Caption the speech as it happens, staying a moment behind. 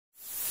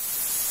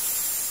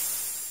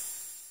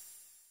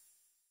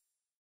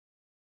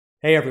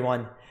Hey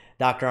everyone,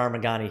 Dr.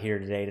 Armaghani here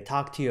today to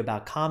talk to you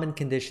about common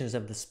conditions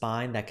of the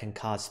spine that can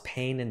cause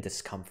pain and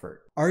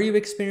discomfort. Are you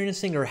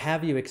experiencing or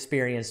have you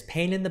experienced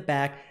pain in the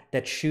back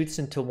that shoots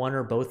into one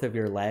or both of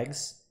your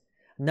legs?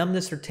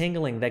 Numbness or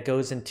tingling that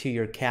goes into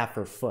your calf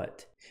or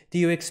foot? Do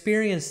you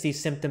experience these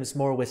symptoms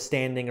more with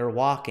standing or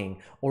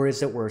walking, or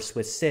is it worse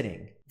with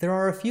sitting? There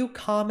are a few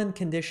common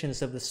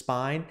conditions of the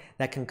spine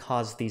that can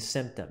cause these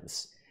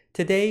symptoms.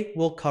 Today,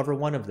 we'll cover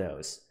one of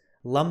those.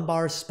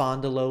 Lumbar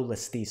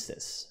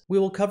spondylolisthesis. We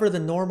will cover the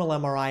normal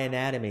MRI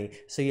anatomy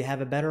so you have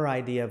a better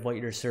idea of what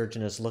your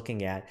surgeon is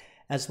looking at,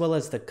 as well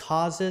as the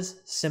causes,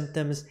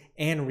 symptoms,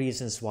 and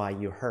reasons why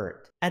you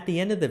hurt. At the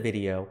end of the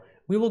video,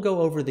 we will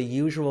go over the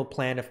usual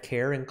plan of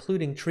care,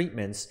 including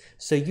treatments,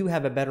 so you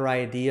have a better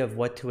idea of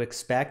what to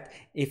expect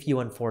if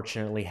you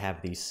unfortunately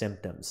have these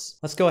symptoms.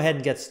 Let's go ahead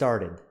and get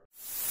started.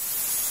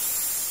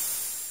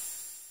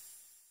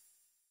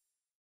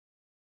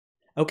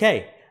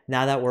 Okay.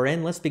 Now that we're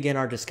in, let's begin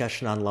our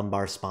discussion on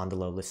lumbar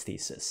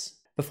spondylolisthesis.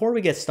 Before we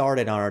get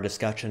started on our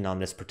discussion on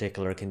this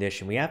particular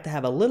condition, we have to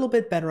have a little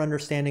bit better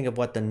understanding of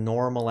what the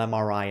normal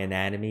MRI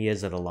anatomy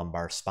is of the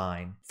lumbar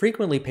spine.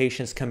 Frequently,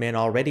 patients come in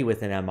already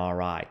with an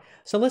MRI,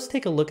 so let's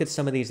take a look at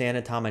some of these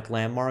anatomic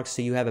landmarks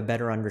so you have a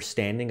better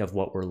understanding of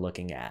what we're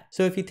looking at.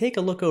 So if you take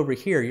a look over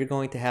here, you're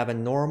going to have a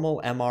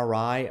normal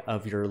MRI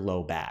of your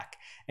low back.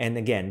 And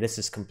again, this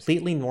is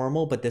completely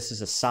normal, but this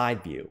is a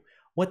side view.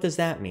 What does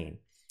that mean?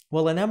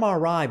 Well, an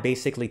MRI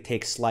basically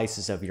takes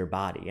slices of your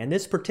body, and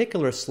this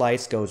particular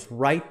slice goes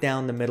right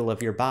down the middle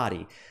of your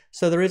body.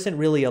 So there isn't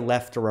really a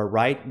left or a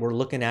right, we're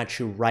looking at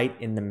you right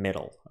in the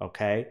middle,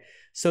 okay?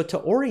 So to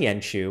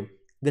orient you,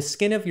 the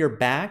skin of your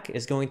back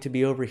is going to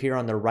be over here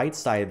on the right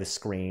side of the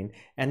screen,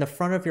 and the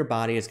front of your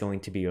body is going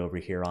to be over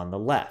here on the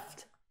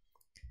left.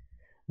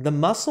 The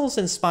muscles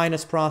and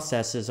spinous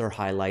processes are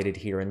highlighted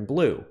here in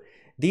blue.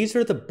 These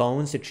are the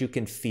bones that you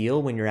can feel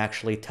when you're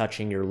actually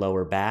touching your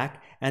lower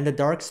back, and the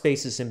dark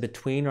spaces in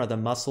between are the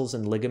muscles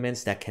and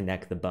ligaments that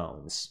connect the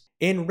bones.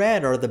 In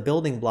red are the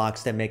building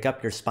blocks that make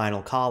up your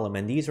spinal column,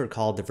 and these are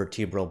called the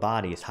vertebral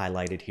bodies,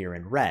 highlighted here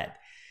in red.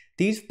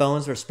 These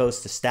bones are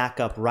supposed to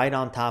stack up right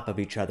on top of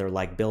each other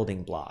like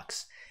building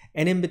blocks.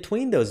 And in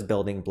between those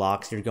building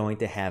blocks, you're going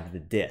to have the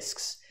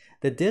discs.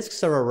 The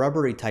discs are a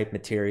rubbery type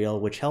material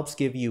which helps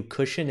give you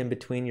cushion in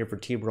between your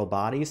vertebral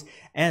bodies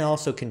and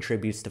also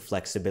contributes to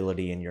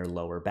flexibility in your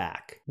lower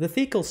back. The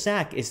thecal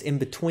sac is in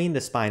between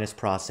the spinous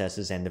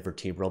processes and the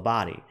vertebral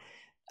body.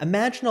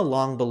 Imagine a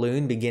long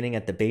balloon beginning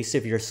at the base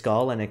of your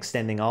skull and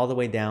extending all the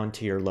way down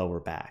to your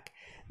lower back.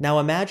 Now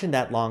imagine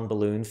that long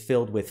balloon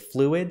filled with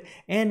fluid,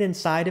 and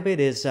inside of it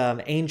is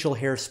angel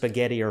hair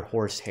spaghetti or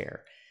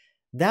horsehair.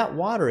 That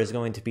water is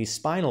going to be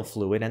spinal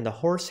fluid, and the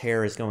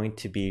horsehair is going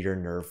to be your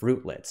nerve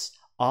rootlets.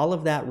 All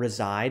of that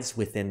resides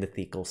within the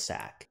thecal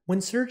sac.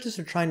 When surgeons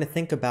are trying to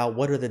think about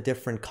what are the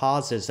different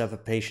causes of a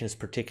patient's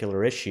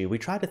particular issue, we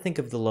try to think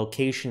of the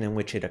location in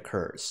which it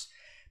occurs.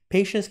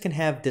 Patients can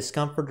have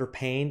discomfort or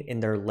pain in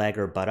their leg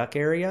or buttock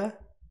area,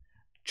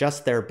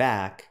 just their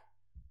back,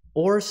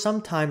 or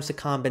sometimes a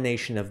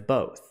combination of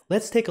both.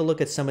 Let's take a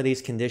look at some of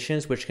these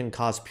conditions which can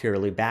cause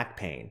purely back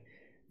pain.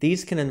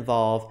 These can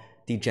involve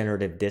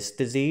degenerative disc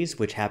disease,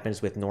 which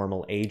happens with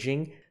normal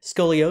aging,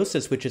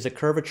 scoliosis, which is a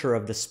curvature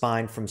of the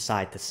spine from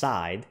side to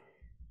side,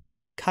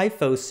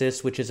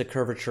 kyphosis, which is a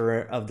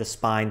curvature of the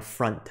spine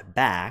front to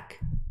back,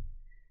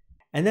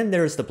 and then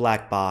there's the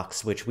black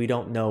box, which we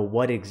don't know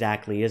what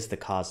exactly is the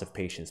cause of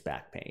patients'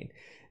 back pain.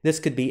 This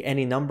could be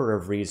any number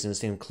of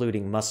reasons,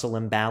 including muscle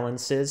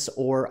imbalances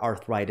or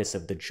arthritis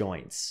of the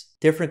joints.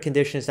 Different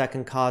conditions that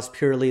can cause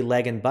purely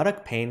leg and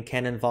buttock pain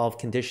can involve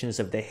conditions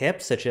of the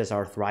hip, such as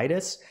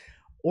arthritis,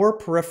 or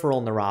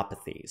peripheral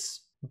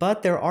neuropathies.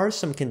 But there are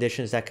some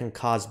conditions that can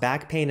cause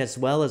back pain as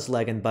well as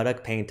leg and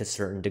buttock pain to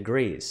certain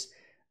degrees.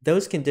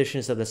 Those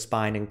conditions of the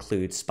spine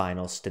include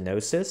spinal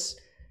stenosis,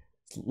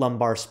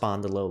 lumbar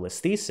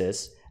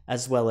spondylolisthesis,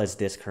 as well as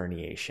disc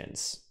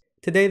herniations.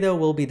 Today, though,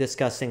 we'll be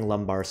discussing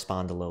lumbar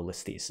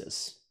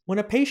spondylolisthesis. When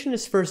a patient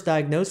is first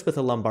diagnosed with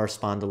a lumbar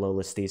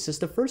spondylolisthesis,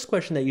 the first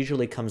question that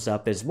usually comes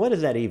up is, what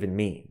does that even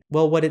mean?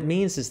 Well, what it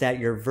means is that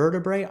your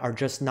vertebrae are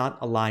just not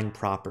aligned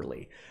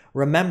properly.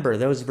 Remember,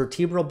 those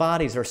vertebral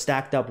bodies are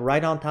stacked up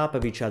right on top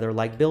of each other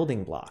like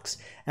building blocks.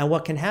 And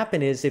what can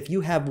happen is if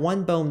you have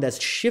one bone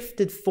that's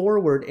shifted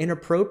forward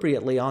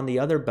inappropriately on the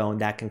other bone,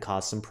 that can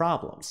cause some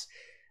problems.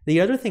 The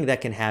other thing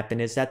that can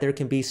happen is that there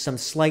can be some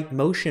slight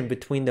motion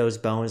between those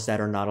bones that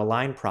are not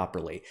aligned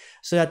properly,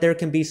 so that there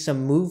can be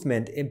some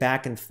movement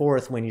back and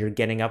forth when you're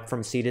getting up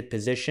from seated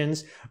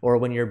positions or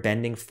when you're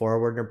bending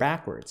forward or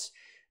backwards.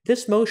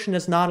 This motion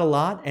is not a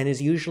lot and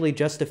is usually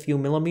just a few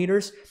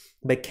millimeters,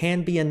 but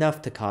can be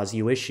enough to cause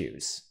you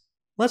issues.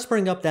 Let's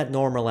bring up that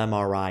normal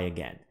MRI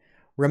again.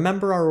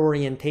 Remember our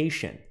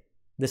orientation.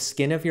 The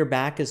skin of your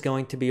back is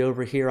going to be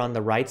over here on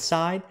the right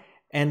side,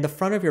 and the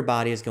front of your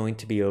body is going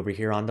to be over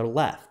here on the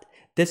left.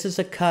 This is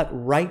a cut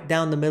right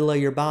down the middle of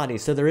your body,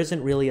 so there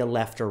isn't really a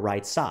left or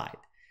right side.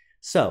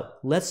 So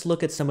let's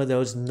look at some of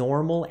those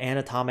normal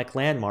anatomic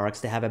landmarks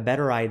to have a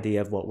better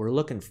idea of what we're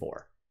looking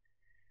for.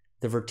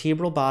 The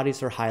vertebral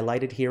bodies are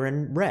highlighted here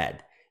in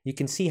red. You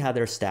can see how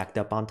they're stacked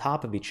up on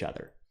top of each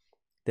other.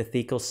 The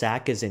thecal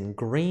sac is in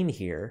green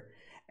here.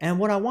 And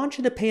what I want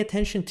you to pay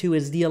attention to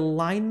is the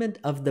alignment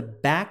of the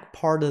back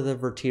part of the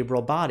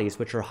vertebral bodies,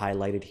 which are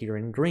highlighted here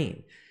in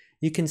green.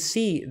 You can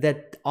see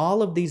that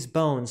all of these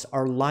bones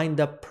are lined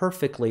up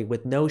perfectly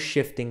with no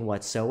shifting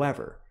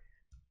whatsoever.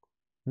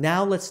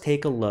 Now let's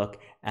take a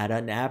look at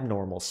an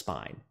abnormal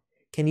spine.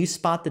 Can you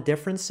spot the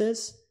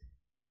differences?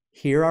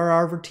 Here are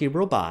our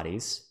vertebral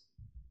bodies.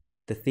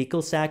 The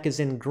thecal sac is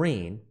in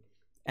green.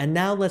 And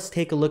now let's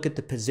take a look at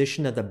the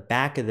position of the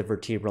back of the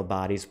vertebral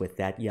bodies with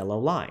that yellow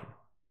line.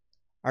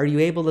 Are you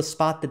able to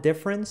spot the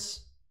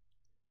difference?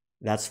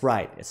 That's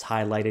right, it's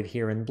highlighted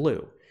here in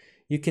blue.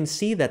 You can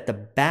see that the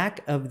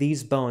back of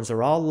these bones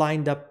are all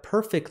lined up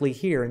perfectly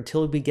here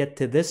until we get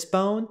to this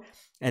bone,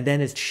 and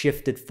then it's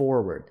shifted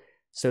forward.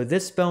 So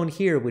this bone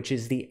here, which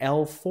is the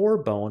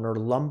L4 bone or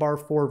lumbar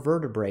 4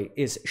 vertebrae,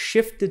 is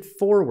shifted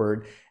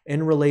forward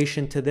in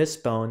relation to this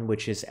bone,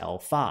 which is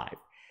L5.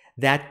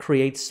 That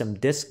creates some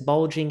disc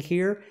bulging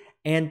here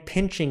and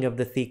pinching of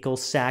the thecal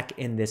sac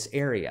in this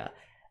area.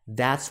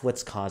 That's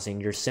what's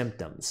causing your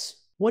symptoms.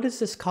 What does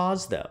this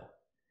cause though?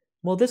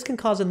 Well, this can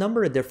cause a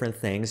number of different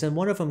things, and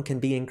one of them can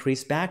be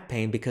increased back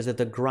pain because of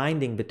the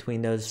grinding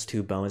between those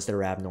two bones that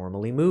are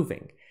abnormally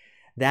moving.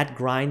 That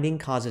grinding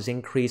causes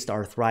increased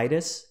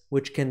arthritis,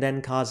 which can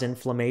then cause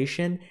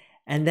inflammation,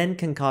 and then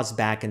can cause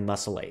back and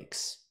muscle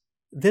aches.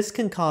 This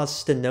can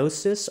cause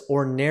stenosis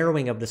or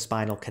narrowing of the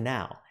spinal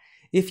canal.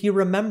 If you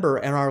remember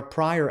in our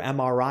prior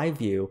MRI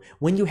view,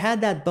 when you had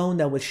that bone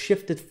that was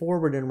shifted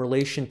forward in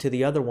relation to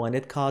the other one,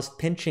 it caused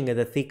pinching of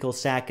the thecal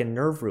sac and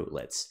nerve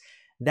rootlets.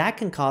 That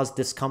can cause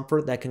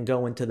discomfort that can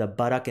go into the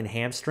buttock and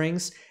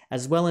hamstrings,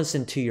 as well as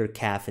into your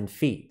calf and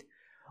feet.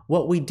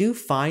 What we do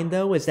find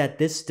though is that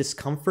this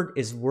discomfort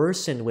is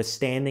worsened with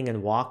standing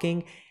and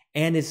walking,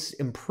 and is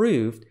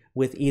improved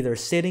with either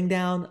sitting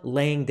down,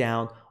 laying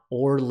down,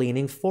 or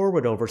leaning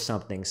forward over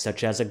something,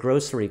 such as a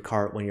grocery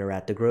cart when you're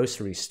at the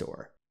grocery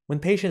store. When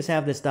patients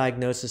have this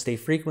diagnosis, they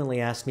frequently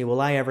ask me,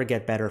 will I ever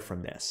get better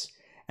from this?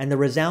 And the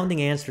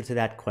resounding answer to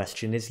that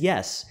question is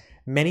yes.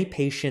 Many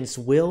patients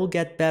will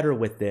get better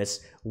with this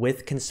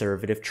with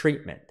conservative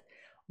treatment.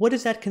 What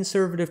does that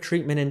conservative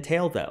treatment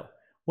entail though?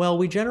 Well,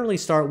 we generally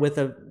start with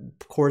a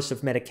course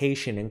of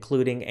medication,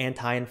 including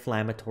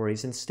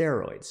anti-inflammatories and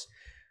steroids.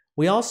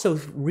 We also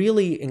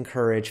really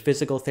encourage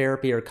physical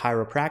therapy or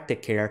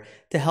chiropractic care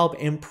to help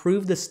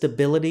improve the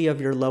stability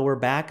of your lower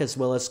back as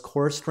well as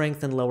core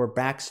strength and lower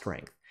back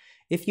strength.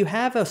 If you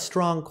have a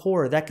strong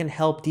core, that can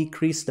help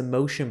decrease the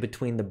motion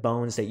between the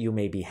bones that you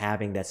may be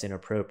having that's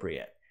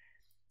inappropriate.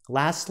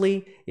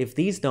 Lastly, if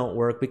these don't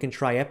work, we can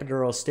try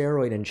epidural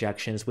steroid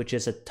injections, which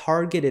is a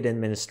targeted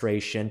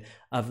administration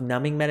of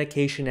numbing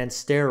medication and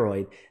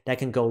steroid that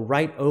can go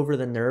right over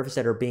the nerves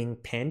that are being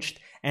pinched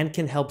and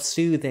can help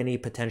soothe any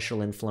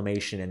potential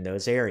inflammation in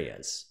those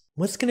areas.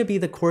 What's going to be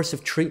the course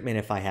of treatment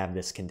if I have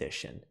this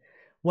condition?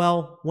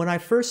 Well, when I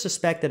first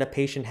suspect that a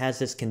patient has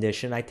this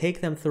condition, I take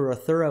them through a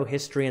thorough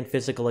history and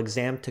physical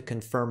exam to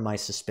confirm my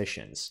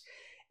suspicions.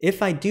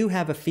 If I do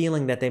have a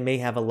feeling that they may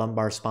have a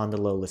lumbar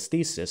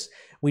spondylolisthesis,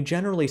 we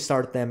generally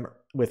start them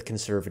with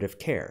conservative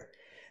care.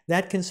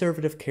 That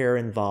conservative care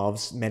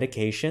involves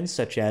medications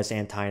such as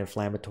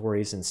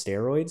anti-inflammatories and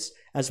steroids,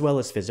 as well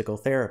as physical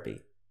therapy.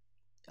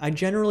 I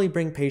generally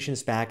bring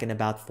patients back in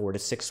about 4 to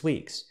 6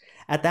 weeks.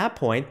 At that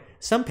point,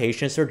 some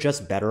patients are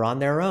just better on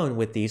their own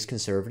with these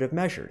conservative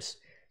measures.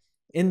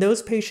 In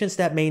those patients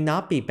that may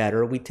not be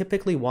better, we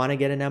typically want to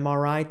get an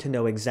MRI to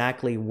know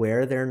exactly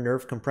where their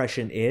nerve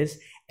compression is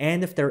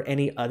and if there are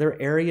any other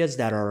areas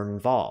that are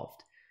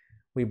involved.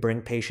 We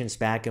bring patients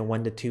back in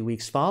 1 to 2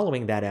 weeks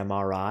following that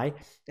MRI,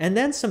 and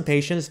then some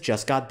patients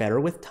just got better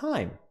with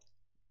time.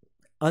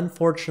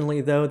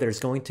 Unfortunately, though, there's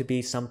going to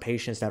be some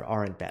patients that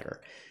aren't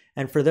better.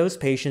 And for those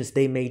patients,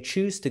 they may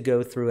choose to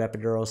go through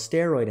epidural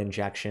steroid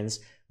injections,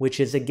 which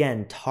is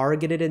again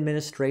targeted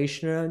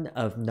administration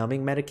of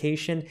numbing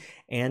medication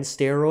and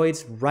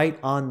steroids right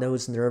on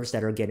those nerves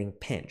that are getting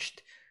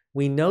pinched.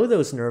 We know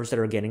those nerves that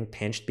are getting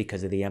pinched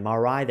because of the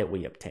MRI that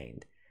we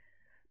obtained.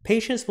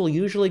 Patients will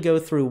usually go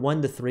through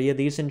 1 to 3 of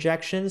these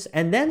injections,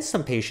 and then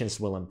some patients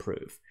will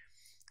improve.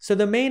 So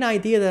the main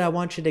idea that I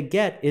want you to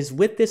get is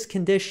with this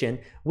condition,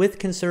 with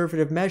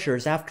conservative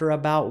measures, after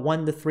about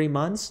 1 to 3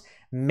 months,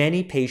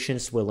 many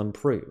patients will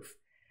improve.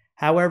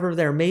 However,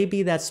 there may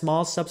be that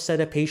small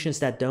subset of patients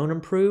that don't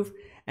improve,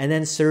 and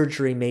then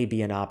surgery may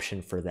be an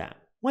option for them.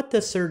 What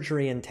does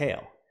surgery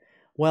entail?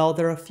 Well,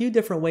 there are a few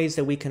different ways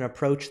that we can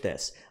approach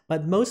this,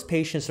 but most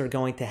patients are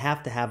going to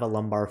have a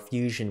lumbar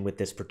fusion with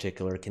this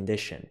particular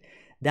condition.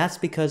 That's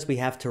because we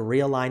have to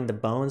realign the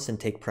bones and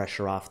take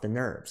pressure off the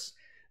nerves.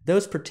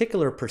 Those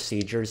particular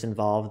procedures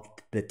involve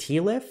the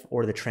TLIF,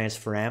 or the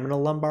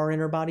transforaminal lumbar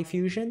interbody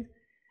fusion,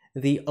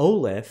 the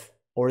OLIF,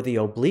 or the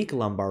oblique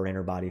lumbar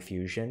interbody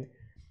fusion,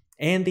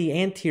 and the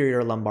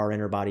anterior lumbar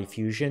interbody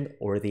fusion,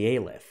 or the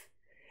ALIF.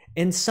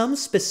 In some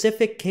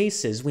specific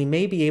cases, we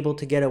may be able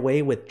to get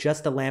away with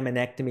just a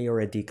laminectomy or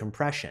a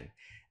decompression.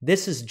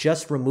 This is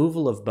just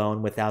removal of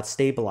bone without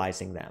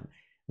stabilizing them.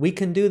 We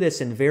can do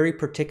this in very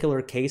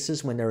particular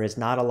cases when there is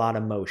not a lot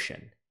of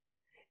motion.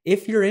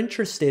 If you're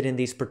interested in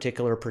these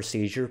particular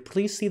procedures,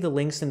 please see the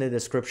links in the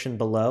description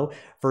below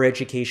for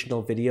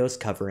educational videos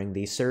covering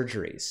these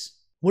surgeries.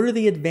 What are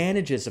the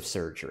advantages of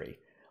surgery?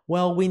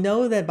 Well, we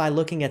know that by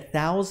looking at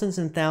thousands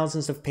and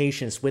thousands of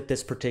patients with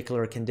this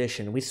particular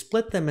condition, we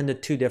split them into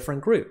two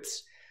different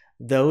groups.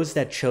 Those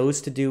that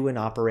chose to do an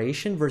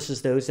operation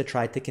versus those that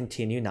tried to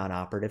continue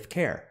non-operative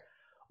care.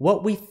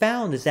 What we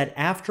found is that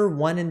after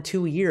 1 and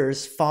 2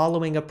 years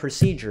following a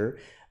procedure,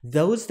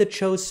 those that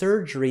chose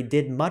surgery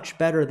did much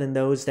better than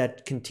those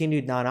that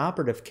continued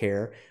non-operative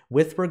care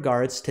with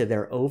regards to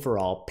their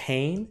overall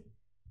pain,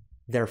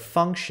 their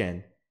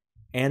function,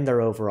 and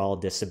their overall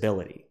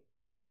disability.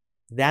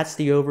 That's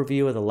the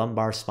overview of the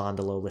lumbar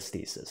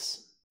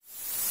spondylolisthesis.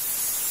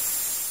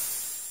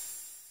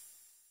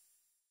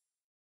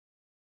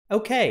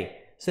 Okay,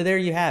 so there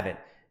you have it.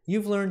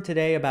 You've learned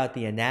today about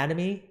the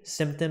anatomy,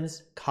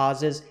 symptoms,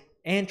 causes,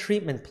 and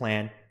treatment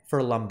plan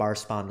for lumbar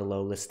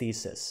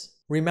spondylolisthesis.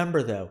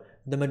 Remember though,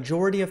 the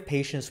majority of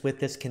patients with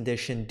this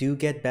condition do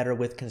get better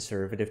with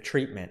conservative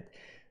treatment.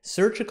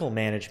 Surgical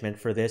management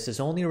for this is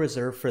only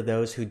reserved for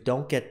those who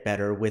don't get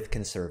better with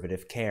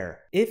conservative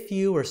care. If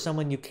you or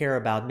someone you care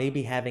about may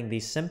be having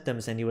these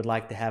symptoms and you would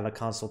like to have a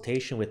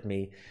consultation with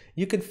me,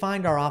 you can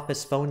find our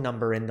office phone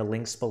number in the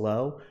links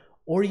below,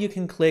 or you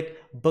can click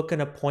book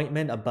an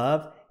appointment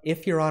above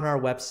if you're on our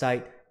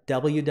website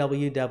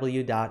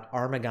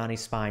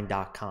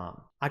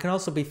www.armaghanisspine.com. I can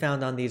also be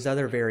found on these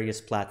other various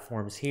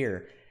platforms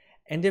here.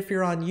 And if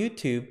you're on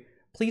YouTube,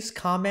 please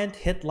comment,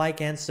 hit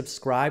like, and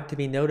subscribe to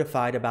be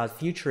notified about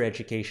future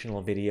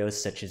educational videos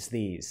such as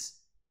these.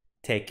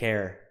 Take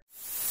care.